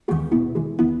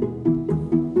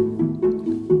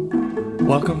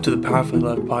Welcome to the Powerfully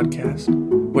Loved podcast,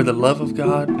 where the love of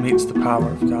God meets the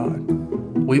power of God.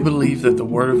 We believe that the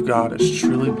Word of God is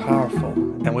truly powerful,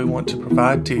 and we want to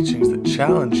provide teachings that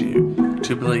challenge you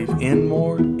to believe in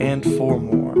more and for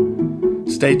more.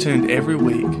 Stay tuned every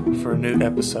week for a new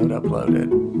episode uploaded.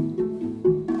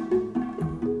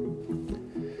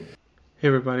 Hey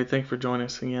everybody, thanks for joining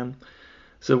us again.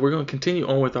 So we're going to continue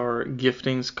on with our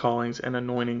giftings, callings, and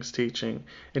anointings teaching.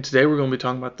 And today we're going to be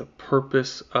talking about the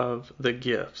purpose of the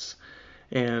gifts.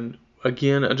 And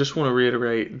again, I just want to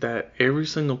reiterate that every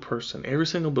single person, every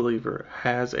single believer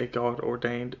has a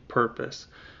God-ordained purpose.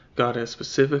 God has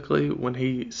specifically, when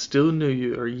He still knew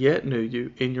you or yet knew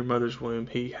you in your mother's womb,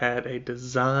 He had a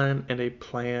design and a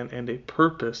plan and a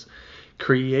purpose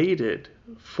created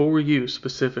for you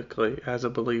specifically as a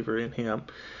believer in Him.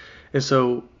 And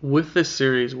so with this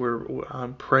series,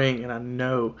 I'm praying and I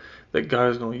know that God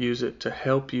is going to use it to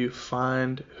help you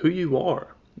find who you are.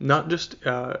 Not just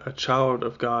a child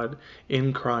of God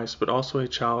in Christ, but also a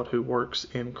child who works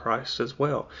in Christ as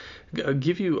well.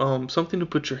 Give you something to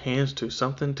put your hands to,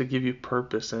 something to give you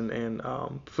purpose and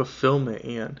fulfillment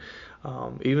in.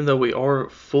 Even though we are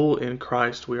full in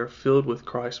Christ, we are filled with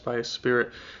Christ by His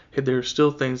Spirit, there are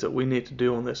still things that we need to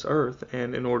do on this earth.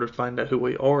 And in order to find out who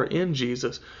we are in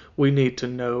Jesus, we need to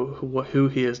know who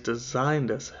He has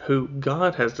designed us, who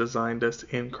God has designed us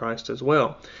in Christ as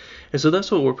well. And so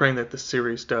that's what we're praying that this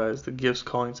series does. The gifts,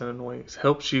 callings, and anointings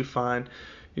helps you find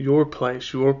your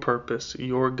place, your purpose,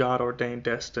 your God-ordained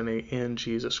destiny in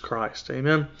Jesus Christ.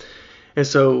 Amen. And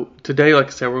so today, like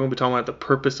I said, we're going to be talking about the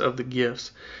purpose of the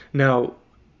gifts. Now,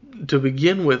 to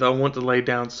begin with, I want to lay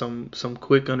down some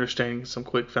quick understanding, some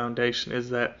quick foundation,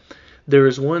 is that there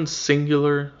is one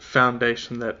singular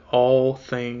foundation that all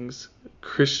things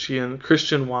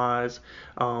Christian-wise,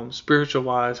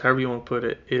 spiritual-wise, however you want to put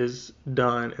it, is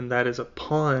done, and that is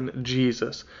upon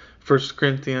Jesus. 1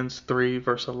 Corinthians 3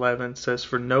 verse 11 says,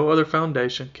 "For no other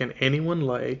foundation can anyone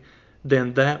lay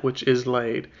than that which is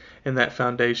laid, and that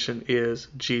foundation is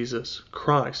Jesus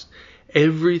Christ."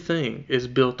 Everything is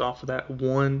built off of that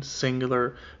one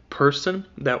singular person,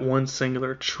 that one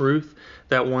singular truth,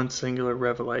 that one singular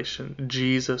revelation,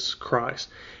 Jesus Christ.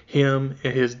 Him,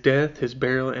 His death, His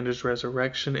burial, and His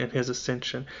resurrection, and His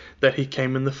ascension, that He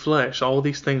came in the flesh. All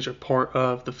these things are part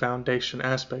of the foundation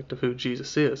aspect of who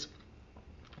Jesus is.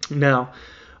 Now,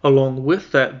 along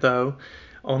with that though,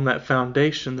 on that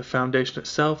foundation, the foundation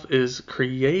itself is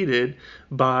created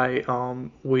by,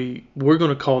 we're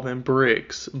going to call them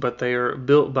bricks, but they are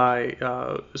built by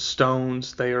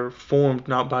stones. They are formed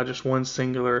not by just one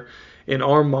singular, in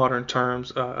our modern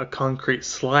terms, a concrete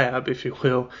slab, if you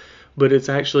will, but it's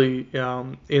actually,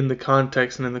 in the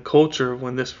context and in the culture of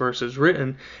when this verse is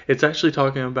written, it's actually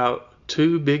talking about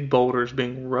two big boulders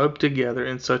being rubbed together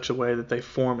in such a way that they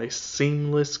form a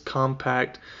seamless,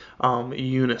 compact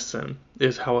unison,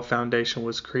 is how a foundation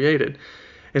was created.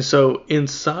 And so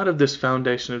inside of this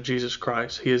foundation of Jesus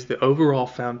Christ, He is the overall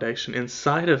foundation.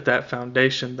 Inside of that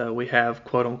foundation, though, we have,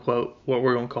 quote unquote, what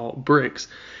we're going to call bricks.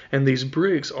 And these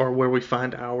bricks are where we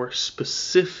find our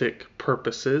specific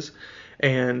purposes.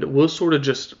 And we'll sort of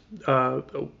just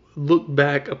look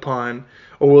back upon,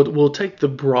 or we'll take the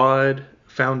broad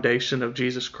foundation of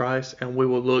Jesus Christ and we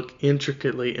will look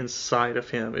intricately inside of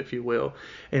Him, if you will,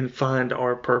 and find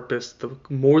our purpose. The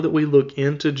more that we look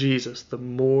into Jesus, the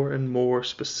more and more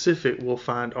specific we'll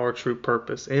find our true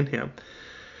purpose in Him.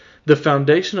 The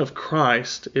foundation of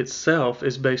Christ itself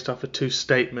is based off of two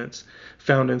statements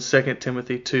found in 2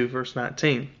 Timothy 2 verse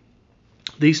 19.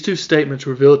 These two statements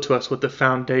reveal to us what the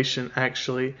foundation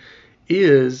actually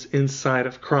is inside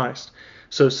of Christ.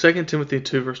 So 2 Timothy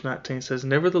 2 verse 19 says,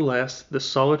 "Nevertheless, the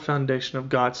solid foundation of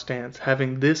God stands,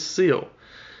 having this seal."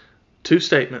 Two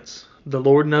statements. "The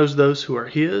Lord knows those who are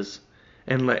His,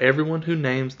 and let everyone who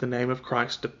names the name of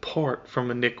Christ depart from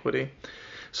iniquity."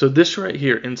 So this right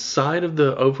here, inside of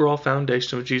the overall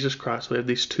foundation of Jesus Christ, we have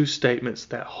these two statements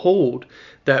that hold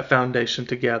that foundation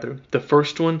together. The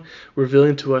first one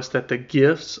revealing to us that the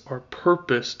gifts are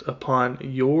purposed upon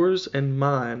yours and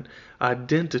mine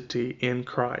identity in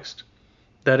Christ.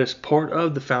 That is part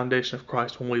of the foundation of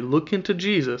Christ. When we look into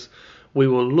Jesus, we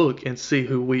will look and see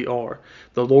who we are.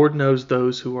 The Lord knows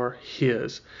those who are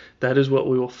His. That is what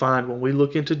we will find when we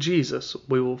look into Jesus.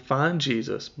 We will find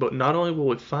Jesus, but not only will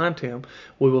we find Him,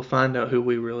 we will find out who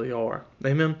we really are.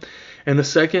 Amen. And the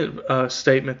second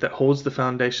statement that holds the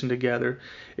foundation together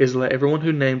is, "Let everyone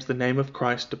who names the name of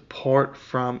Christ depart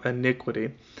from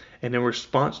iniquity." And in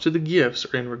response to the gifts,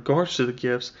 or in regards to the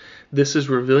gifts, this is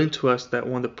revealing to us that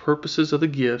one of the purposes of the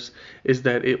gifts is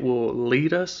that it will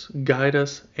lead us, guide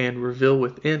us, and reveal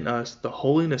within us the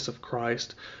holiness of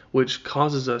Christ, which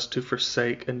causes us to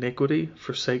forsake iniquity,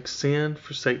 forsake sin,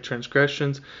 forsake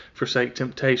transgressions, forsake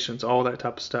temptations, all that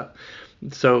type of stuff.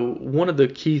 So one of the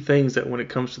key things that when it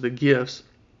comes to the gifts,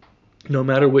 no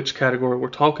matter which category we're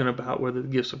talking about, whether the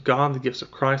gifts of God, the gifts of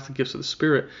Christ, the gifts of the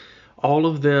Spirit, all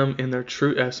of them in their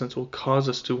true essence will cause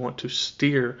us to want to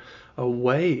steer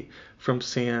away from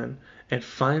sin and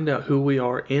find out who we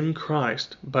are in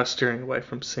Christ by steering away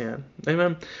from sin.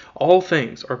 Amen. All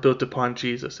things are built upon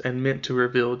Jesus and meant to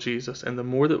reveal Jesus. And the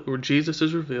more that Jesus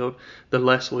is revealed, the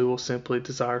less we will simply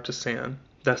desire to sin.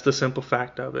 That's the simple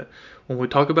fact of it. When we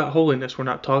talk about holiness, we're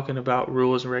not talking about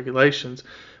rules and regulations.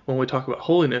 When we talk about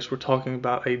holiness, we're talking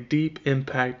about a deep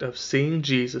impact of seeing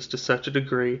Jesus to such a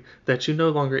degree that you no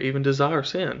longer even desire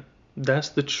sin. That's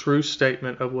the true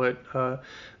statement of what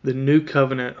the new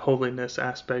covenant holiness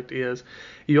aspect is.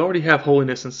 You already have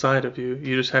holiness inside of you.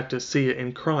 You just have to see it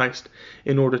in Christ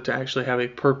in order to actually have a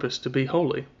purpose to be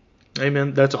holy.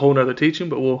 Amen. That's a whole other teaching,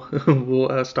 but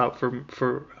we'll stop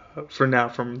for now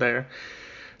from there.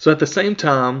 So at the same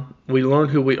time, we learn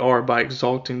who we are by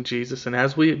exalting Jesus, and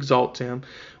as we exalt Him,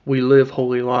 we live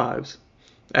holy lives.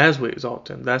 As we exalt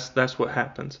Him, that's what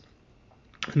happens.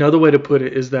 Another way to put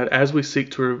it is that as we seek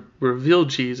to reveal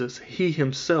Jesus, He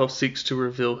Himself seeks to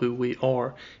reveal who we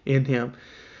are in Him.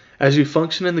 As you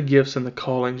function in the gifts and the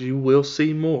callings, you will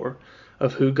see more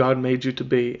of who God made you to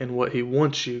be and what He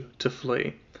wants you to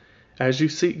flee. As you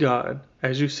seek God,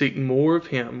 as you seek more of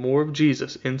Him, more of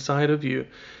Jesus inside of you,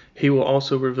 He will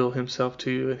also reveal Himself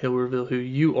to you, and He'll reveal who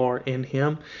you are in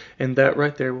Him, and that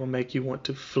right there will make you want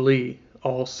to flee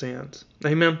all sins.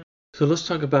 Amen. So let's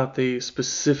talk about the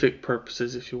specific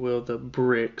purposes, if you will, the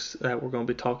bricks that we're going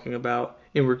to be talking about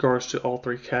in regards to all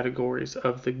three categories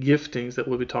of the giftings that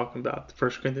we'll be talking about.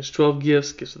 1 Corinthians 12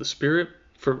 gifts, gifts of the Spirit,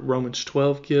 for Romans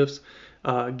 12 gifts,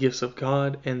 gifts of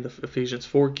God, and the Ephesians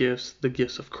 4 gifts, the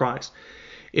gifts of Christ.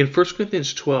 In 1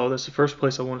 Corinthians 12, that's the first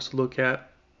place I want us to look at.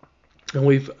 And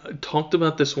we've talked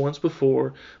about this once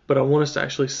before, but I want us to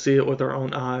actually see it with our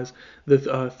own eyes,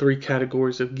 the three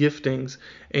categories of giftings,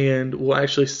 and we'll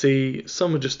actually see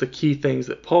some of just the key things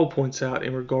that Paul points out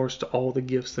in regards to all the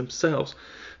gifts themselves.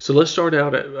 So let's start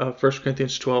out at 1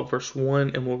 Corinthians 12, verse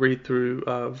 1, and we'll read through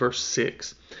verse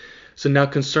 6. So now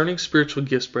concerning spiritual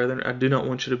gifts, brethren, I do not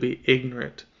want you to be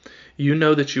ignorant. You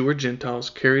know that you were Gentiles,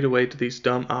 carried away to these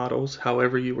dumb idols,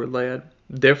 however you were led.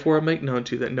 Therefore I make known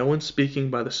to you that no one speaking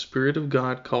by the Spirit of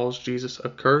God calls Jesus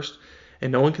accursed, and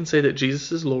no one can say that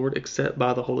Jesus is Lord except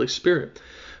by the Holy Spirit.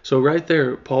 So right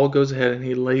there, Paul goes ahead and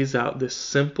he lays out this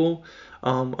simple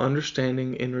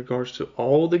understanding in regards to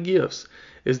all the gifts,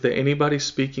 is that anybody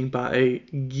speaking by a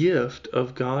gift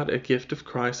of God, a gift of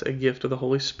Christ, a gift of the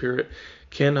Holy Spirit,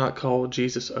 cannot call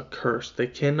Jesus accursed. They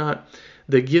cannot.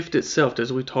 The gift itself,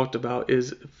 as we talked about,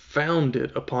 is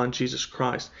founded upon Jesus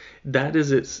Christ. That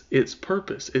is its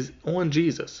purpose, is on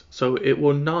Jesus. So it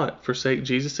will not forsake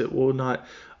Jesus. It will not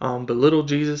belittle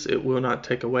Jesus. It will not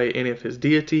take away any of His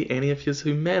deity, any of His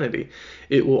humanity.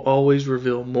 It will always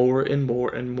reveal more and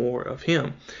more and more of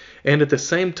Him. And at the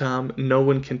same time, no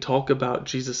one can talk about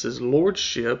Jesus'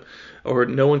 lordship, or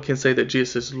no one can say that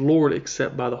Jesus is Lord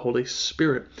except by the Holy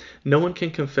Spirit. No one can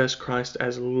confess Christ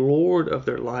as Lord of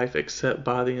their life except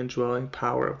by the indwelling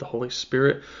power of the Holy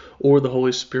Spirit, or the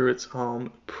Holy Spirit's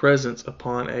presence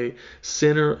upon a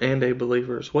sinner and a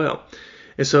believer as well.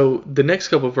 And so the next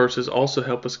couple of verses also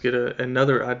help us get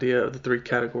another idea of the three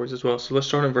categories as well. So let's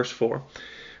start in verse 4.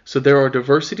 So there are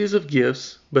diversities of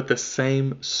gifts, but the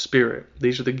same Spirit.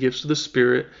 These are the gifts of the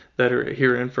Spirit that are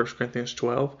here in 1 Corinthians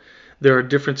 12. There are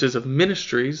differences of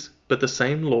ministries, but the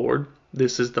same Lord.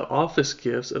 This is the office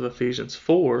gifts of Ephesians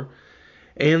 4.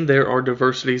 And there are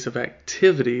diversities of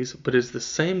activities, but it's the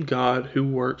same God who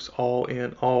works all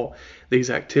in all. These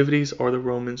activities are the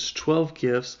Romans 12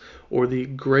 gifts, or the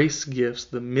grace gifts,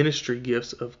 the ministry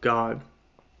gifts of God.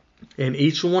 And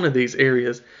each one of these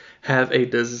areas have a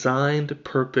designed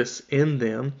purpose in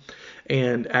them.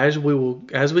 And as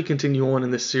we continue on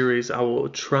in this series, I will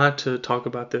try to talk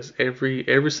about this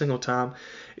every single time,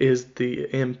 is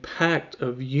the impact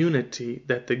of unity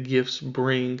that the gifts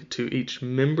bring to each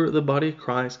member of the body of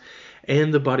Christ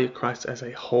and the body of Christ as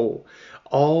a whole.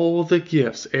 All the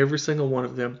gifts, every single one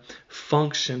of them,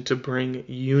 function to bring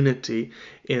unity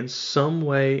in some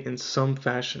way, in some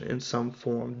fashion, in some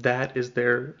form. That is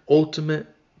their ultimate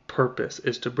purpose,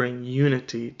 is to bring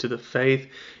unity to the faith,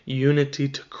 unity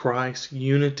to Christ,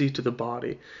 unity to the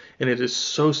body. And it is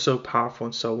so, so powerful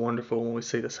and so wonderful when we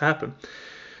see this happen.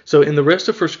 So in the rest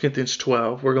of 1 Corinthians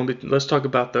 12, let's talk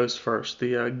about those first.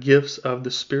 The gifts of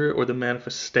the Spirit, or the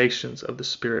manifestations of the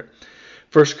Spirit.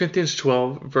 1 Corinthians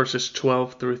 12, verses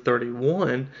 12 through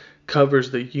 31,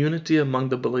 covers the unity among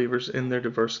the believers in their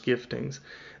diverse giftings.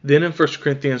 Then in 1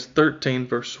 Corinthians 13,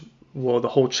 the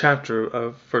whole chapter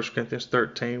of 1 Corinthians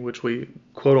 13, which we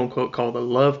quote unquote call the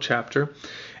love chapter,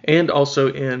 and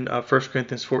also in 1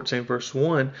 Corinthians 14, verse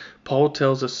 1, Paul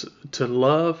tells us to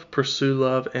love, pursue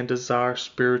love, and desire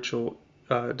spiritual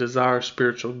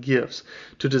gifts,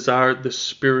 to desire the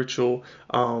spiritual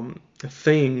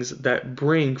things that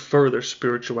bring further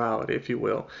spirituality, if you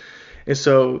will. And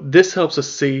so this helps us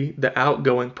see the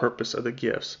outgoing purpose of the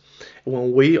gifts.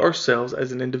 When we ourselves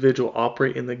as an individual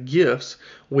operate in the gifts,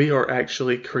 we are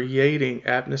actually creating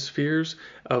atmospheres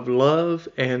of love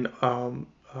and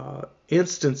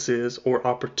instances or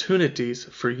opportunities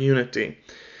for unity.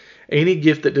 Any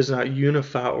gift that does not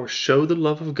unify or show the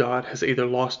love of God has either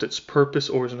lost its purpose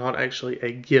or is not actually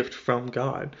a gift from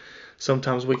God.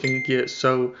 Sometimes we can get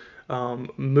so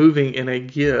moving in a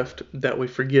gift that we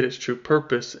forget its true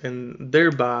purpose, and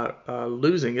thereby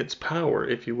losing its power,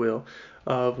 if you will,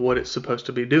 of what it's supposed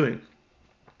to be doing.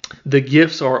 The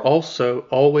gifts are also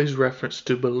always referenced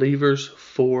to believers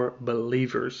for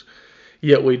believers.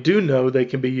 Yet we do know they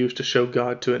can be used to show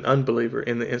God to an unbeliever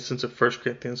in the instance of 1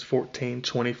 Corinthians 14,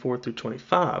 24 through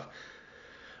 25.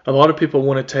 A lot of people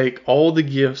want to take all the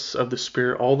gifts of the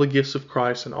Spirit, all the gifts of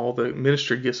Christ, and all the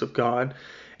ministry gifts of God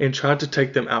and try to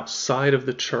take them outside of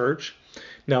the church.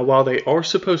 Now, while they are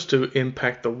supposed to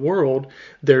impact the world,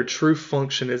 their true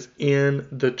function is in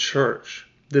the church.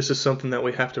 This is something that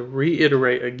we have to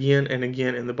reiterate again and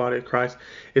again in the body of Christ,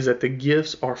 is that the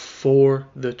gifts are for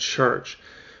the church.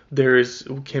 There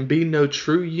can be no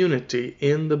true unity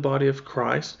in the body of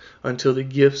Christ until the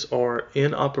gifts are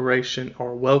in operation,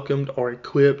 are welcomed, are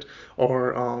equipped,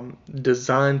 are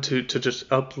designed to just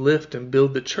uplift and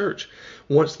build the church.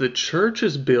 Once the church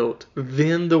is built,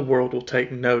 then the world will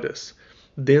take notice.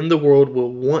 Then the world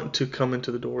will want to come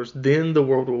into the doors. Then the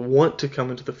world will want to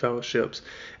come into the fellowships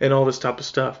and all this type of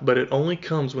stuff. But it only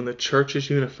comes when the church is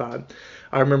unified.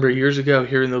 I remember years ago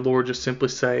hearing the Lord just simply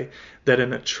say that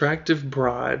an attractive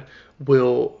bride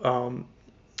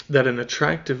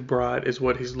is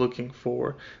what He's looking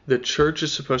for. The church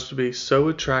is supposed to be so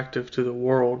attractive to the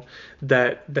world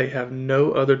that they have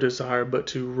no other desire but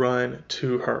to run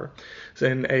to her.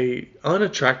 And a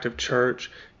unattractive church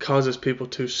causes people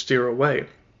to steer away.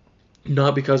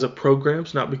 Not because of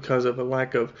programs, not because of a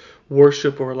lack of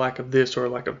worship or a lack of this or a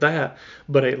lack of that,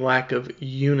 but a lack of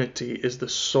unity is the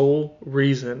sole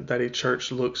reason that a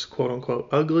church looks quote unquote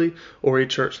ugly, or a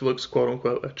church looks quote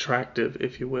unquote attractive,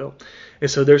 if you will.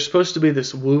 And so there's supposed to be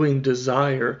this wooing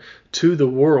desire to the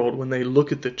world when they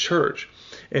look at the church.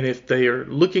 And if they are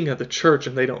looking at the church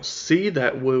and they don't see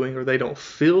that wooing, or they don't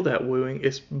feel that wooing,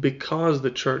 it's because the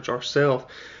church ourselves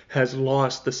has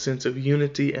lost the sense of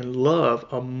unity and love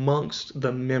amongst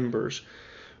the members.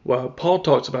 Well, Paul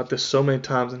talks about this so many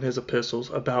times in his epistles,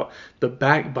 about the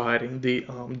backbiting, the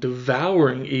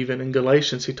devouring. Even in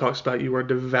Galatians, he talks about you are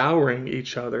devouring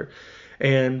each other.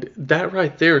 And that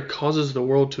right there causes the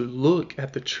world to look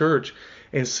at the church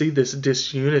and see this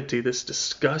disunity, this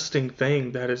disgusting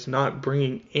thing that is not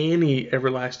bringing any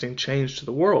everlasting change to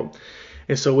the world.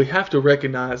 And so we have to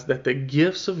recognize that the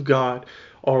gifts of God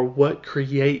are what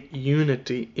create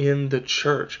unity in the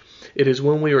church. It is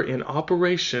when we are in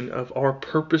operation of our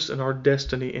purpose and our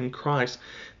destiny in Christ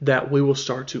that we will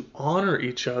start to honor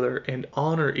each other and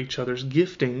honor each other's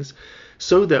giftings,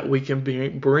 so that we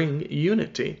can bring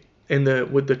unity. And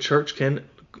the church can,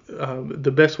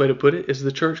 the best way to put it is,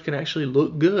 the church can actually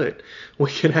look good. We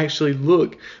can actually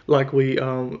look like we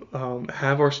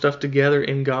have our stuff together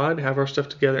in God, have our stuff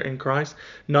together in Christ.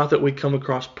 Not that we come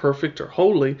across perfect or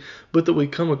holy, but that we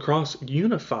come across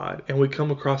unified and we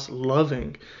come across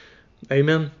loving.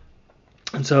 Amen.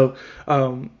 And so,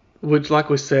 which, like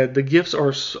we said, the gifts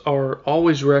are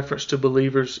always referenced to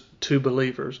believers to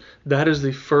believers. That is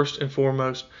the first and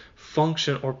foremost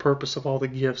function or purpose of all the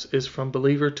gifts, is from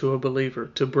believer to a believer,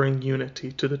 to bring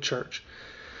unity to the church.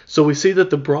 So we see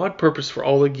that the broad purpose for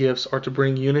all the gifts are to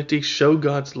bring unity, show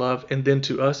God's love, and then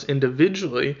to us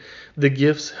individually, the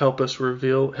gifts help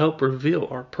reveal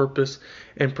our purpose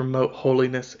and promote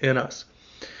holiness in us.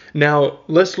 Now,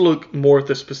 let's look more at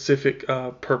the specific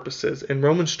purposes. In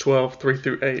Romans 12, 3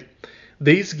 through 8,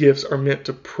 these gifts are meant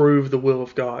to prove the will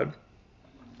of God.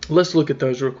 Let's look at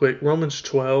those real quick. Romans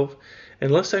 12,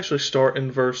 and let's actually start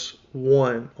in verse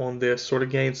 1 on this, sort of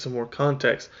gain some more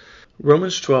context.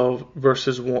 Romans 12,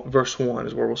 verse 1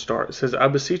 is where we'll start. It says, I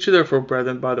beseech you therefore,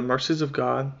 brethren, by the mercies of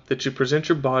God, that you present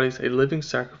your bodies a living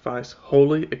sacrifice,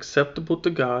 holy, acceptable to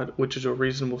God, which is your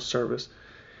reasonable service.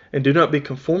 And do not be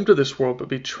conformed to this world, but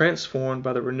be transformed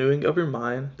by the renewing of your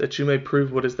mind, that you may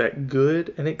prove what is that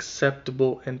good and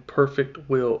acceptable and perfect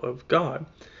will of God.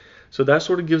 So that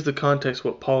sort of gives the context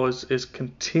what Paul is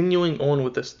continuing on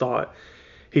with this thought.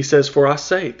 He says, For I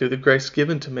say, through the grace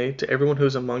given to me, to everyone who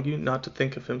is among you, not to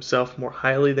think of himself more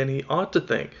highly than he ought to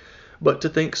think, but to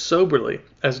think soberly,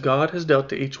 as God has dealt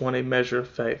to each one a measure of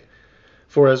faith.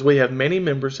 For as we have many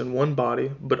members in one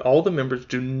body, but all the members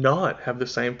do not have the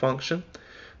same function,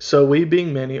 so we,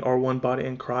 being many, are one body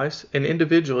in Christ, and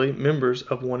individually members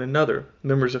of one another.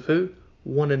 Members of who?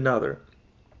 One another.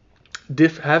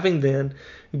 Having then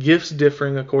gifts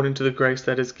differing according to the grace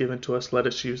that is given to us, let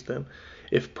us use them.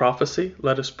 If prophecy,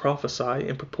 let us prophesy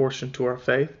in proportion to our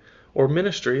faith, or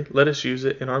ministry, let us use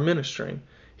it in our ministering.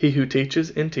 He who teaches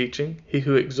in teaching, he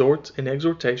who exhorts in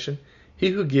exhortation, he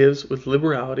who gives with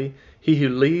liberality, he who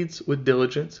leads with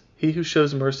diligence, he who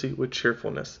shows mercy with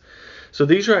cheerfulness. So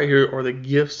these right here are the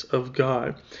gifts of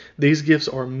God. These gifts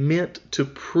are meant to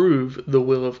prove the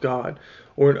will of God.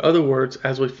 Or in other words,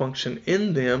 as we function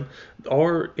in them,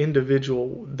 the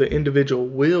individual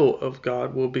will of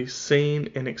God will be seen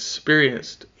and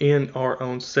experienced in our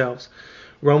own selves.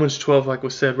 Romans 12, like we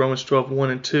said, Romans 12,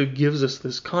 1 and 2 gives us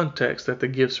this context that the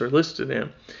gifts are listed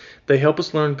in. They help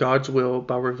us learn God's will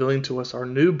by revealing to us our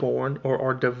newborn or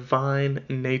our divine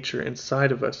nature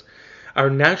inside of us. Our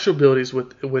natural abilities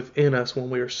within us when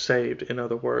we are saved, in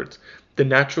other words. The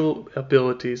natural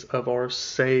abilities of our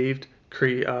saved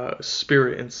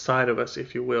spirit inside of us,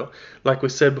 if you will. Like we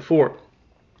said before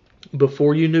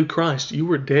you knew Christ, you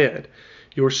were dead.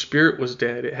 Your spirit was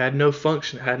dead. It had no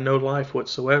function. It had no life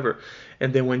whatsoever.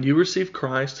 And then when you received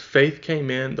Christ, faith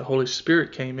came in, the Holy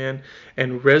Spirit came in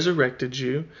and resurrected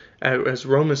you. As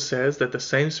Romans says, that the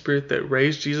same Spirit that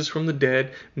raised Jesus from the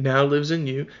dead now lives in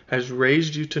you, has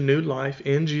raised you to new life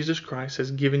in Jesus Christ,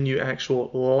 has given you actual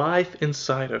life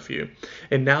inside of you.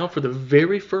 And now for the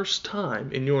very first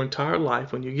time in your entire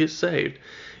life, when you get saved,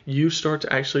 you start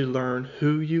to actually learn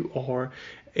who you are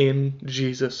in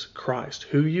Jesus Christ,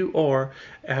 who you are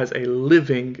as a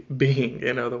living being.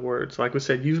 In other words, like we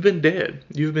said, you've been dead.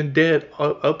 You've been dead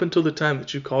up until the time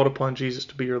that you called upon Jesus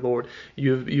to be your Lord.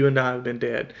 You and I have been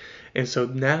dead. And so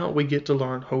now we get to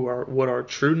learn what our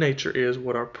true nature is,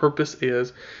 what our purpose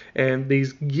is, and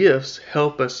these gifts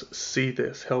help us see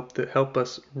this, help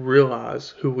us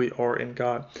realize who we are in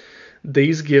God.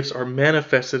 These gifts are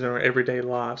manifested in our everyday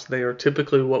lives. They are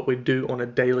typically what we do on a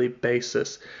daily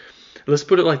basis. Let's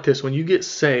put it like this. When you get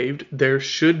saved, there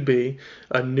should be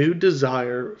a new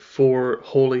desire for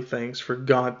holy things, for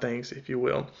God things, if you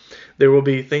will. There will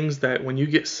be things that when you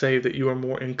get saved that you are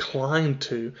more inclined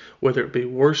to, whether it be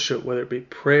worship, whether it be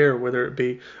prayer, whether it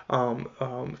be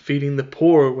feeding the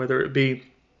poor, whether it be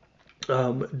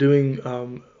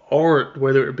doing art,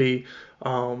 whether it be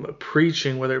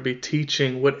preaching, whether it be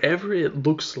teaching, whatever it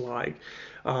looks like.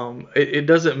 It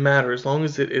doesn't matter. As long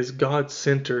as it is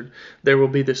God-centered, there will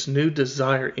be this new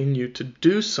desire in you to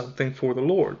do something for the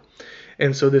Lord.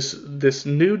 And so this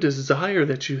new desire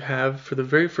that you have for the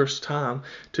very first time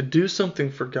to do something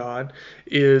for God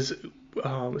is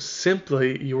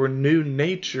simply your new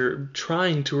nature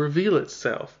trying to reveal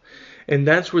itself. And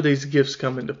that's where these gifts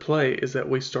come into play, is that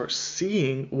we start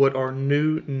seeing what our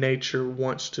new nature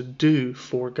wants to do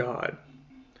for God.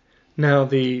 Now,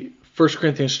 the 1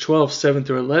 Corinthians 12, 7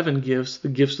 through 11 gives the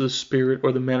gifts of the Spirit,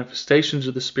 or the manifestations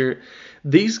of the Spirit.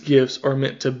 These gifts are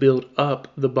meant to build up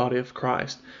the body of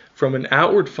Christ. From an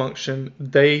outward function,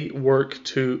 they work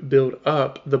to build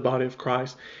up the body of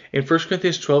Christ. In 1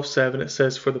 Corinthians 12, 7, it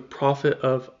says, for the profit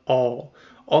of all.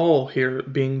 All here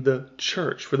being the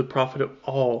church, for the profit of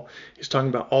all. He's talking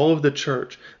about all of the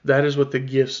church. That is what the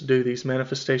gifts do. These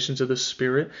manifestations of the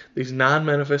Spirit, these 9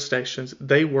 manifestations,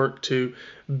 they work to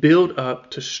build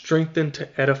up, to strengthen,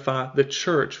 to edify the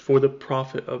church for the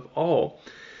profit of all.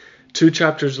 2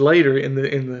 chapters later, in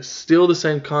the still the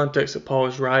same context that Paul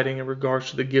is writing in regards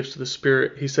to the gifts of the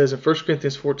Spirit, he says in 1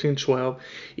 Corinthians 14:12,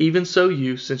 even so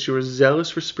you, since you are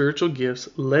zealous for spiritual gifts,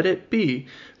 let it be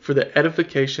for the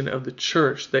edification of the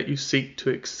church that you seek to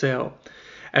excel.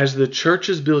 As the church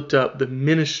is built up, the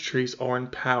ministries are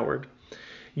empowered.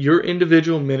 Your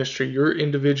individual ministry, your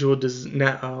individual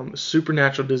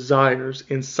supernatural desires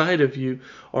inside of you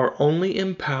are only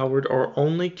empowered or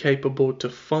only capable to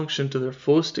function to their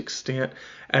fullest extent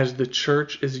as the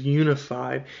church is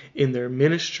unified in their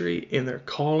ministry, in their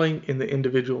calling, in the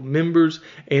individual members,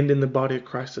 and in the body of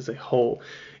Christ as a whole.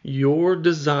 Your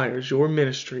desires, your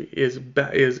ministry is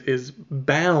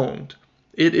bound.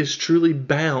 It is truly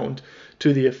bound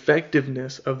to the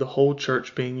effectiveness of the whole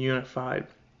church being unified.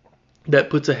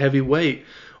 That puts a heavy weight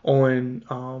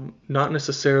on not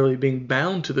necessarily being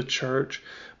bound to the church,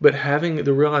 but having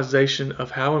the realization of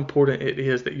how important it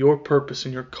is that your purpose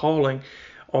and your calling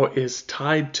is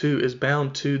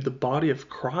bound to the body of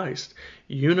Christ,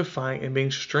 unifying and being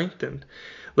strengthened.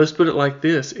 Let's put it like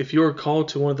this. If you are called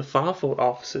to one of the fivefold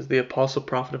offices, the apostle,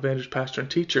 prophet, evangelist, pastor, and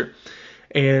teacher,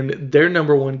 and their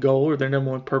number one goal or their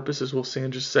number one purpose, as we'll see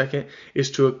in just a second,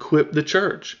 is to equip the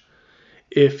church.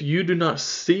 If you do not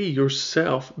see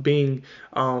yourself being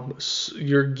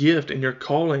your gift and your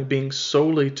calling being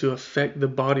solely to affect the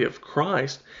body of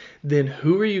Christ, then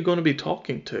who are you going to be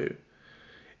talking to?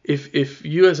 If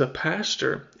you as a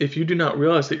pastor, if you do not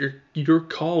realize that your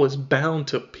call is bound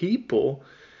to people,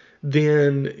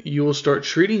 then you will start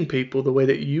treating people the way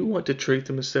that you want to treat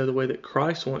them instead of the way that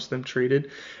Christ wants them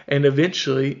treated, and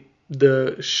eventually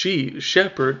the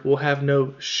shepherd will have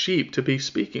no sheep to be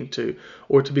speaking to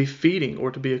or to be feeding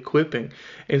or to be equipping.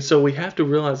 And so we have to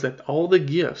realize that all the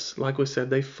gifts, like we said,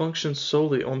 they function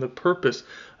solely on the purpose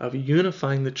of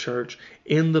unifying the church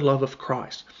in the love of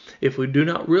Christ. If we do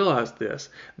not realize this,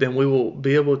 then we will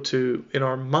be able to, in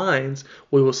our minds,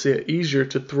 we will see it easier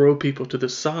to throw people to the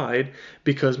side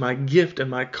because my gift and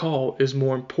my call is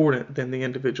more important than the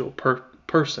individual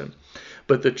person.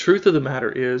 But the truth of the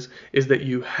matter is that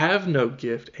you have no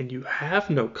gift and you have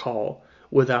no call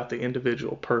without the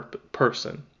individual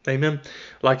person. Amen.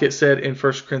 Like it said in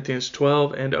 1 Corinthians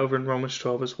 12 and over in Romans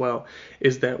 12 as well,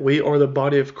 is that we are the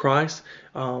body of Christ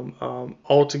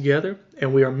all together,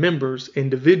 and we are members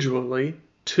individually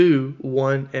to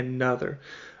one another.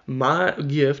 My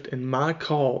gift and my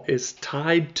call is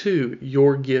tied to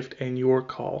your gift and your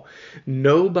call.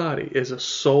 Nobody is a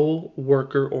sole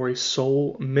worker or a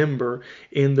sole member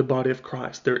in the body of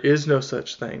Christ. There is no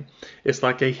such thing. It's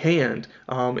like a hand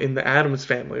in the Addams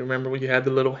family. Remember when you had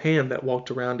the little hand that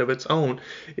walked around of its own?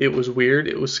 It was weird,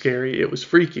 it was scary, it was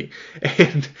freaky.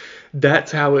 And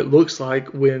that's how it looks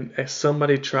like when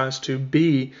somebody tries to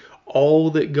be all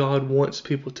that God wants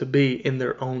people to be in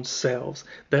their own selves.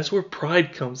 That's where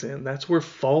pride comes in. That's where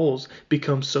falls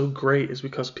become so great, is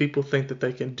because people think that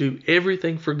they can do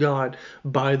everything for God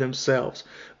by themselves.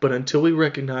 But until we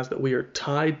recognize that we are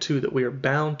tied to, that we are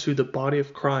bound to the body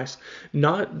of Christ,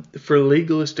 not for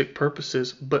legalistic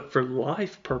purposes, but for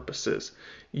life purposes.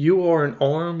 You are an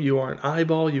arm, you are an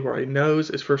eyeball, you are a nose,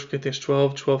 as 1 Corinthians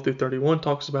 12 through 31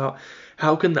 talks about.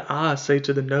 How can the eye say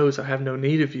to the nose, I have no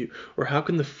need of you? Or how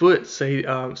can the foot say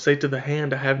to the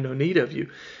hand, I have no need of you?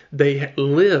 They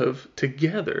live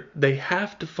together. They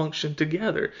have to function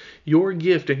together. Your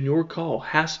gift and your call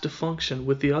has to function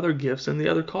with the other gifts and the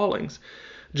other callings.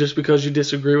 Just because you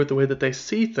disagree with the way that they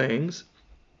see things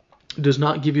does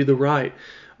not give you the right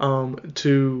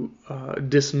to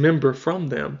dismember from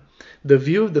them. The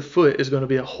view of the foot is going to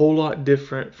be a whole lot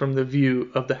different from the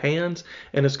view of the hands,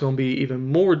 and it's going to be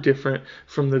even more different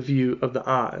from the view of the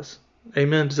eyes.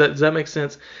 Amen. Does that make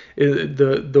sense?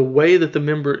 The way that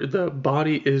the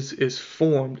body is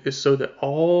formed is so that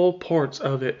all parts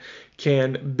of it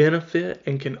can benefit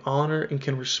and can honor and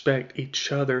can respect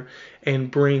each other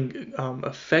and bring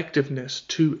effectiveness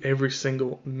to every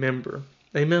single member.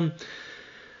 Amen.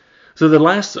 So the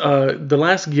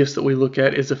last gifts that we look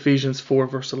at is Ephesians 4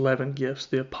 verse 11 gifts: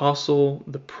 the apostle,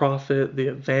 the prophet, the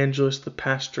evangelist, the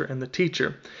pastor, and the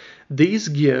teacher. These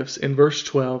gifts in verse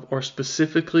 12 are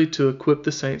specifically to equip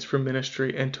the saints for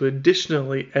ministry and to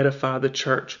additionally edify the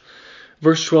church.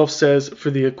 Verse 12 says, for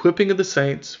the equipping of the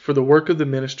saints, for the work of the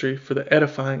ministry, for the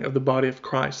edifying of the body of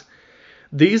Christ.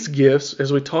 These gifts,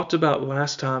 as we talked about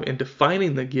last time in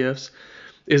defining the gifts,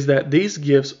 is that these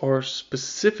gifts are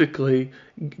specifically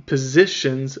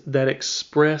positions that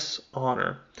express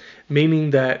honor, meaning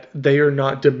that they are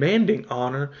not demanding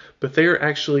honor, but they are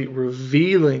actually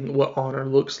revealing what honor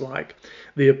looks like.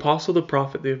 The apostle, the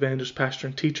prophet, the evangelist, pastor,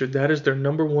 and teacher, that is their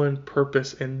number one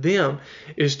purpose in them,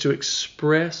 is to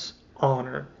express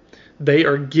honor. They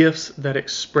are gifts that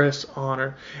express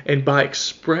honor, and by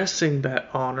expressing that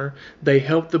honor, they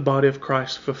help the body of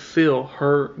Christ fulfill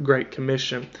her Great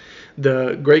Commission.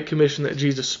 The Great Commission that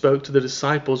Jesus spoke to the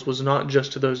disciples was not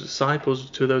just to those disciples,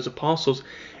 to those apostles.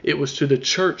 It was to the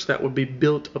church that would be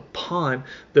built upon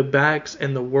the backs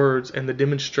and the words and the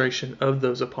demonstration of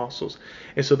those apostles.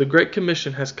 And so the Great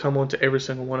Commission has come onto every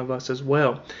single one of us as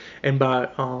well. And by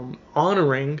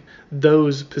honoring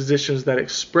those positions that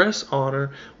express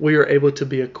honor, we are able to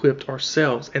be equipped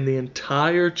ourselves. And the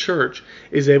entire church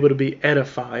is able to be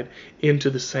edified into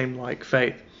the same like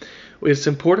faith. It's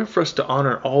important for us to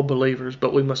honor all believers,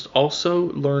 but we must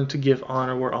also learn to give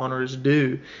honor where honor is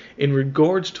due in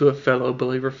regards to a fellow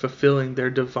believer fulfilling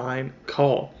their divine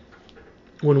call.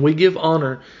 When we give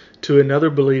honor to another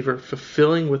believer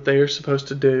fulfilling what they are supposed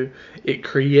to do, it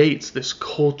creates this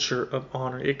culture of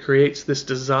honor. It creates this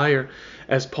desire,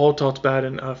 as Paul talks about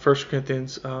in 1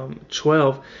 Corinthians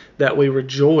 12, that we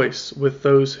rejoice with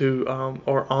those who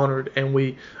are honored, and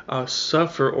we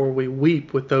suffer or we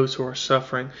weep with those who are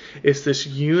suffering. It's this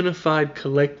unified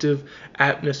collective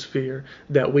atmosphere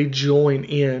that we join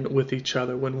in with each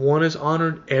other. When one is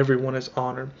honored, everyone is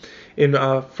honored. In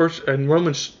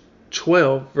Romans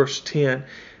 12, verse 10,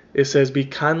 it says, "Be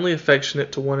kindly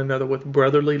affectionate to one another with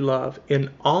brotherly love, in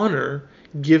honor,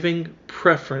 giving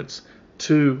preference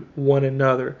to one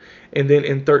another." And then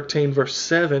in 13, verse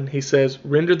 7, he says,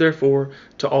 "Render therefore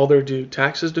to all their due,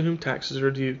 taxes to whom taxes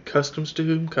are due, customs to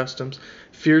whom customs,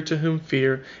 fear to whom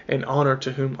fear, and honor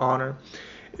to whom honor."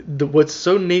 What's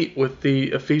so neat with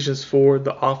the Ephesians 4,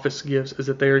 the office gifts, is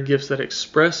that they are gifts that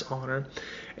express honor.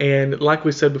 And like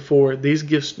we said before, these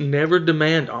gifts never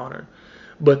demand honor,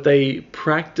 but they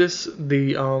practice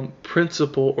the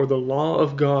principle or the law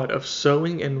of God of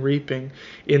sowing and reaping,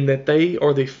 in that they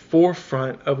are the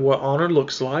forefront of what honor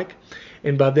looks like.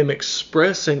 And by them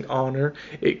expressing honor,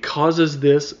 it causes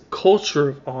this culture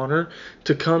of honor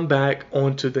to come back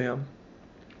onto them.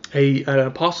 An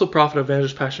apostle, prophet,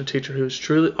 evangelist, pastor, teacher who is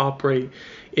truly operating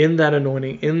in that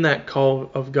anointing, in that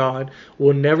call of God,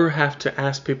 will never have to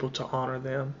ask people to honor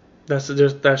them. That's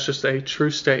just a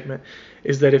true statement,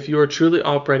 is that if you are truly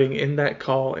operating in that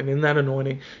call and in that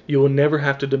anointing, you will never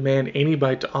have to demand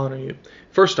anybody to honor you.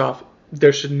 First off,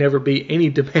 there should never be any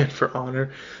demand for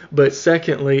honor. But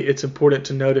secondly, it's important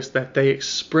to notice that they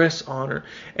express honor.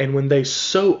 And when they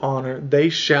sow honor, they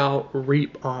shall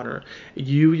reap honor.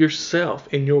 You yourself,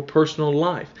 in your personal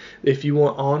life, if you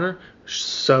want honor,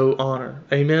 sow honor.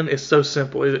 Amen? It's so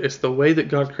simple. It's the way that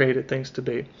God created things to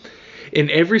be. In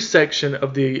every section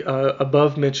of the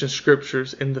above-mentioned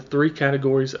scriptures, in the three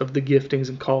categories of the giftings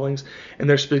and callings and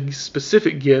their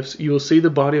specific gifts, you will see the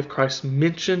body of Christ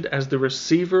mentioned as the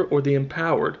receiver or the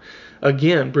empowered,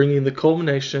 again bringing the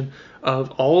culmination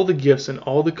of all the gifts and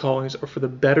all the callings are for the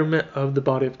betterment of the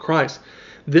body of Christ.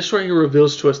 This right here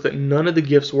reveals to us that none of the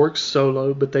gifts work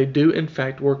solo, but they do in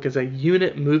fact work as a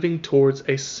unit moving towards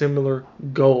a similar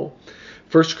goal.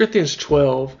 1 Corinthians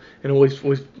 12, and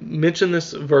we've mentioned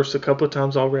this verse a couple of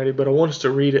times already, but I want us to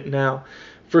read it now.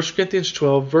 1 Corinthians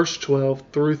 12, verse 12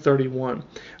 through 31.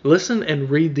 Listen and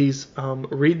read these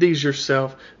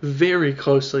yourself very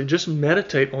closely. Just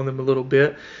meditate on them a little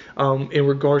bit in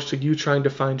regards to you trying to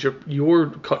find your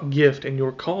gift and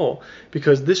your call,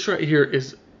 because this right here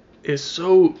is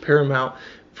so paramount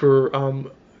for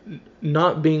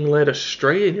not being led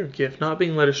astray in your gift, not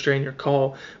being led astray in your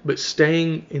call, but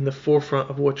staying in the forefront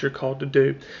of what you're called to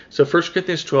do. So 1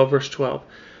 Corinthians 12, verse 12.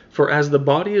 "For as the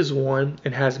body is one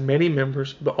and has many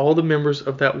members, but all the members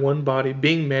of that one body,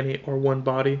 being many, are one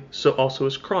body, so also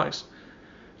is Christ.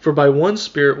 For by one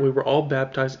Spirit we were all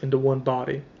baptized into one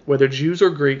body, whether Jews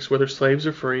or Greeks, whether slaves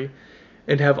or free,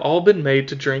 and have all been made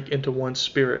to drink into one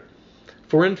Spirit.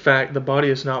 For in fact the body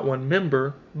is not one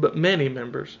member, but many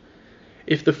members.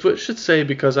 If the foot should say,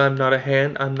 because I am not a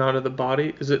hand, I am not of the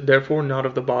body, is it therefore not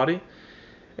of the body?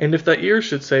 And if the ear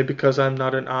should say, because I am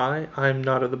not an eye, I am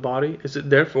not of the body, is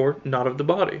it therefore not of the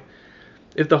body?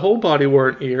 If the whole body were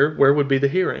an ear, where would be the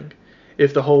hearing?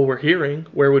 If the whole were hearing,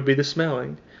 where would be the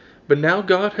smelling? But now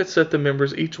God hath set the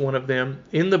members, each one of them,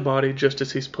 in the body just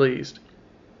as He's pleased.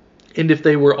 And if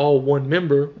they were all one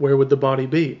member, where would the body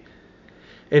be?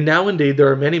 And now indeed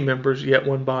there are many members, yet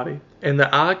one body. And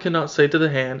the eye cannot say to the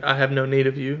hand, I have no need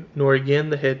of you, nor again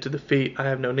the head to the feet, I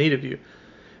have no need of you.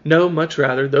 No, much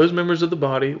rather, those members of the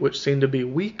body which seem to be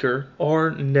weaker are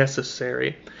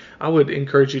necessary." I would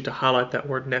encourage you to highlight that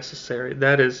word necessary.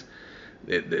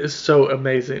 It is so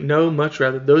amazing. No, much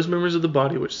rather, those members of the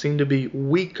body which seem to be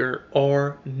weaker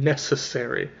are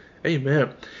necessary. Amen.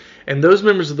 And those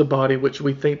members of the body which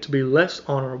we think to be less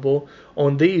honorable,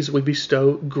 on these we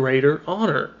bestow greater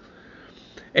honor.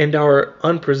 And our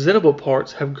unpresentable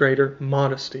parts have greater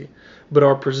modesty, but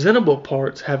our presentable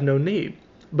parts have no need.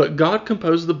 But God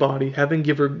composed the body, having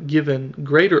given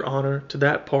greater honor to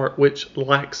that part which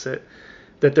lacks it,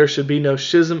 that there should be no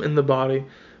schism in the body,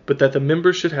 but that the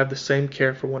members should have the same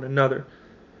care for one another.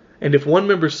 And if one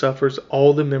member suffers,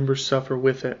 all the members suffer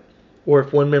with it. Or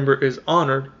if one member is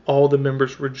honored, all the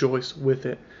members rejoice with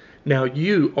it. Now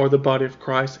you are the body of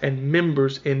Christ and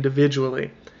members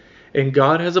individually. And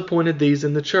God has appointed these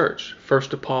in the church: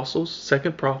 first apostles,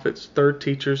 second prophets, third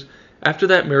teachers, after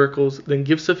that miracles, then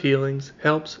gifts of healings,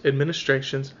 helps,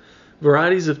 administrations,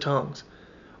 varieties of tongues.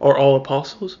 Are all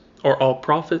apostles? Are all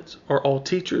prophets? Are all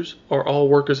teachers? Are all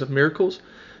workers of miracles?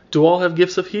 Do all have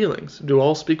gifts of healings? Do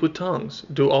all speak with tongues?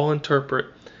 Do all interpret?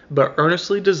 But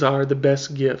earnestly desire the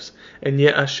best gifts, and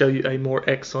yet I show you a more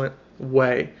excellent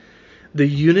way. The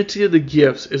unity of the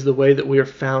gifts is the way that we are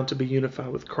found to be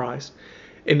unified with Christ.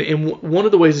 And one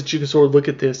of the ways that you can sort of look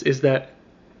at this is that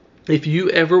if you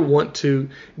ever want to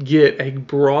get a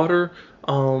broader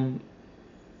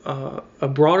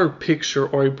picture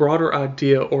or a broader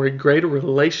idea or a greater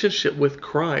relationship with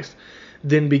Christ,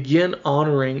 then begin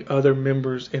honoring other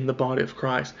members in the body of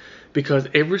Christ, because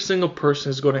every single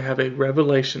person is going to have a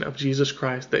revelation of Jesus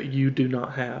Christ that you do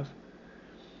not have.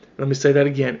 Let me say that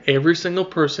again. Every single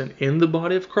person in the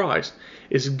body of Christ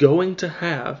is going to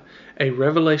have a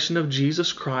revelation of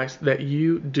Jesus Christ that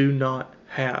you do not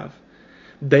have.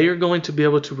 They are going to be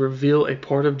able to reveal a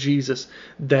part of Jesus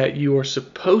that you are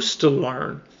supposed to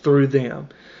learn through them,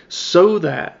 so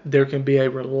that there can be a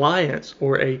reliance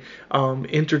or a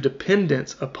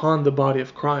interdependence upon the body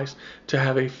of Christ to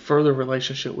have a further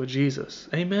relationship with Jesus.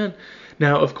 Amen.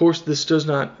 Now, of course, this does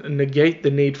not negate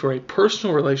the need for a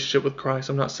personal relationship with Christ.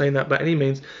 I'm not saying that by any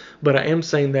means, but I am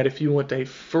saying that if you want a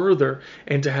further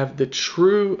and to have the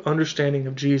true understanding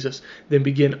of Jesus, then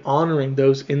begin honoring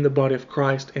those in the body of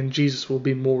Christ, and Jesus will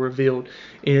be more revealed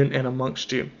in and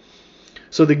amongst you.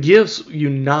 So the gifts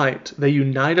unite. They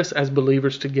unite us as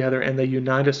believers together, and they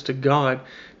unite us to God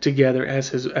together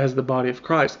as the body of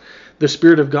Christ. The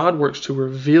Spirit of God works to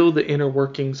reveal the inner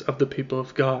workings of the people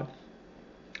of God.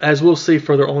 As we'll see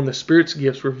further on, the Spirit's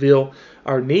gifts reveal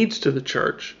our needs to the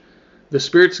church. The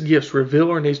Spirit's gifts reveal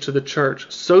our needs to the church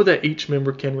so that each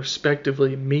member can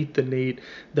respectively meet the need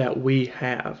that we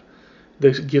have.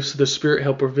 The gifts of the Spirit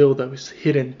help reveal those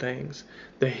hidden things,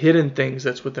 the hidden things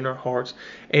that's within our hearts.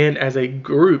 And as a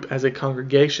group, as a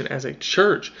congregation, as a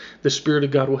church, the Spirit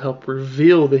of God will help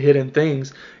reveal the hidden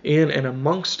things in and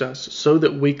amongst us so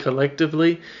that we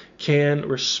collectively can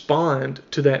respond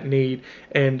to that need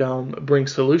and bring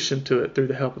solution to it through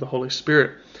the help of the Holy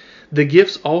Spirit. The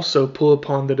gifts also pull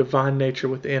upon the divine nature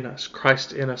within us,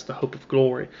 Christ in us, the hope of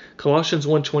glory. Colossians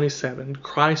 1:27,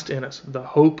 Christ in us, the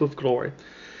hope of glory.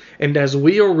 And as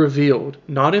we are revealed,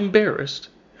 not embarrassed,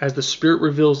 as the Spirit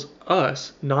reveals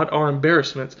us, not our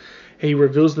embarrassments, He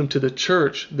reveals them to the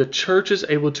church is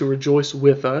able to rejoice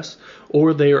with us,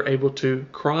 or they are able to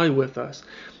cry with us.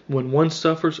 When one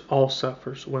suffers, all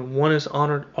suffers. When one is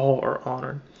honored, all are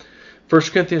honored. 1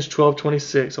 Corinthians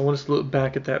 12:26, I want us to look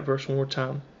back at that verse one more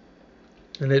time.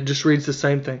 And it just reads the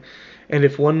same thing. And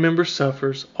if one member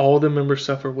suffers, all the members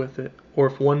suffer with it. Or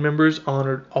if one member is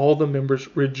honored, all the members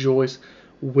rejoice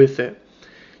with it.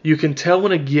 You can tell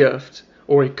when a gift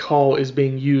or a call is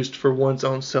being used for one's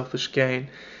own selfish gain.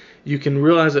 You can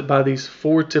realize it by these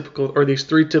three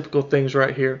typical things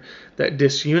right here: that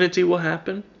disunity will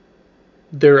happen,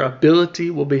 their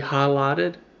ability will be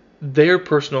highlighted, their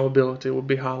personal ability will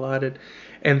be highlighted,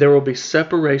 and there will be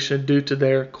separation due to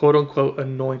their quote-unquote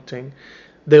anointing.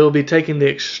 They will be taking the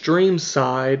extreme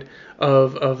side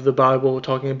of the Bible,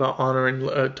 talking about honoring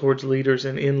towards leaders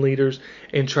and in leaders,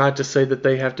 and try to say that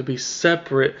they have to be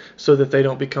separate so that they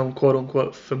don't become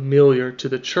quote-unquote familiar to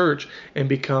the church and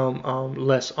become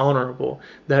less honorable.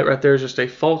 That right there is just a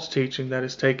false teaching that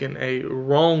has taken a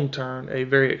wrong turn, a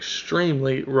very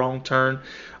extremely wrong turn,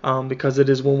 because it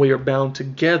is when we are bound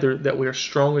together that we are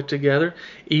stronger together,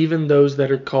 even those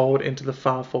that are called into the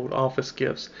fivefold office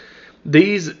gifts.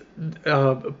 These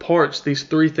parts, these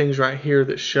three things right here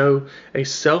that show a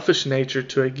selfish nature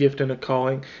to a gift and a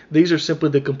calling, these are simply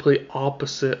the complete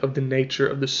opposite of the nature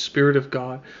of the Spirit of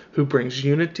God, who brings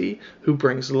unity, who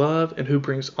brings love, and who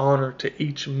brings honor to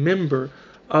each member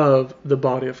of the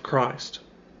body of Christ.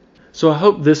 So I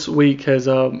hope this week has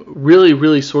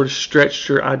really sort of stretched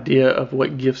your idea of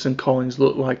what gifts and callings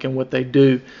look like and what they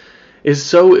do. Is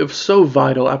so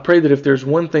vital. I pray that if there's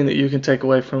one thing that you can take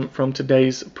away from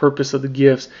today's purpose of the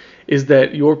gifts, is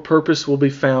that your purpose will be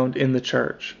found in the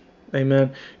church.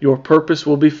 Amen. Your purpose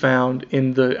will be found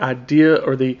in the idea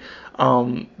or the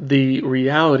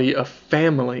reality of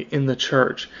family in the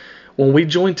church. When we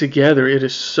join together, it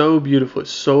is so beautiful. It's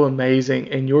so amazing.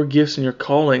 And your gifts and your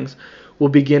callings will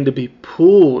begin to be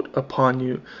pulled upon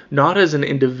you, not as an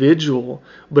individual,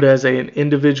 but as an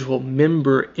individual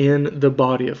member in the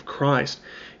body of Christ.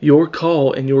 Your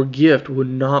call and your gift would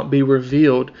not be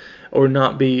revealed or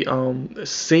not be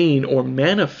seen or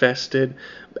manifested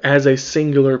as a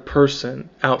singular person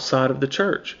outside of the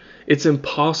church. It's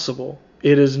impossible.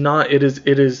 It is not. It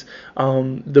is.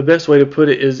 The best way to put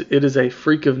it is it is a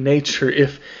freak of nature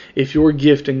if your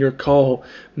gift and your call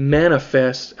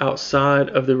manifests outside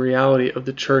of the reality of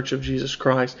the church of Jesus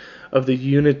Christ, of the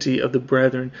unity of the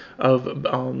brethren, of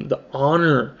the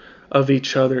honor of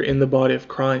each other in the body of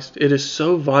Christ. It is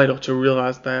so vital to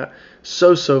realize that.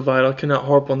 So vital. I cannot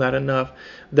harp on that enough.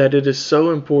 That it is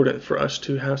so important for us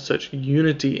to have such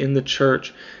unity in the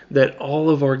church that all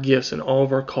of our gifts and all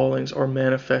of our callings are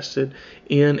manifested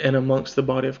in and amongst the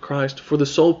body of Christ for the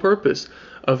sole purpose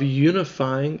of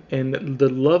unifying and the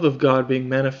love of God being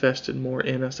manifested more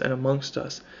in us and amongst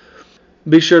us.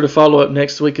 Be sure to follow up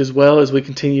next week as well as we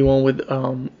continue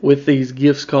on with these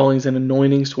gifts, callings, and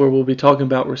anointings, where we'll be talking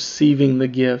about receiving the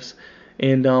gifts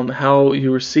and how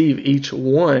you receive each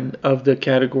one of the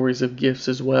categories of gifts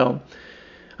as well.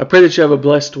 I pray that you have a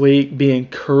blessed week. Be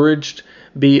encouraged.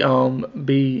 Be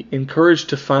encouraged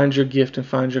to find your gift and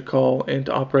find your call and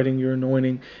to operate in your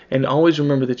anointing. And always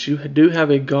remember that you do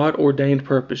have a God-ordained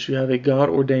purpose. You have a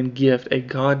God-ordained gift, a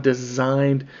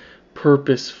God-designed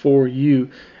purpose for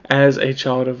you as a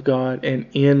child of God and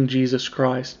in Jesus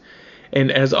Christ.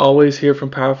 And as always here from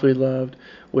Powerfully Loved,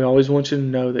 we always want you to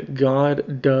know that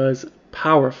God does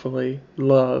powerfully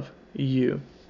love you.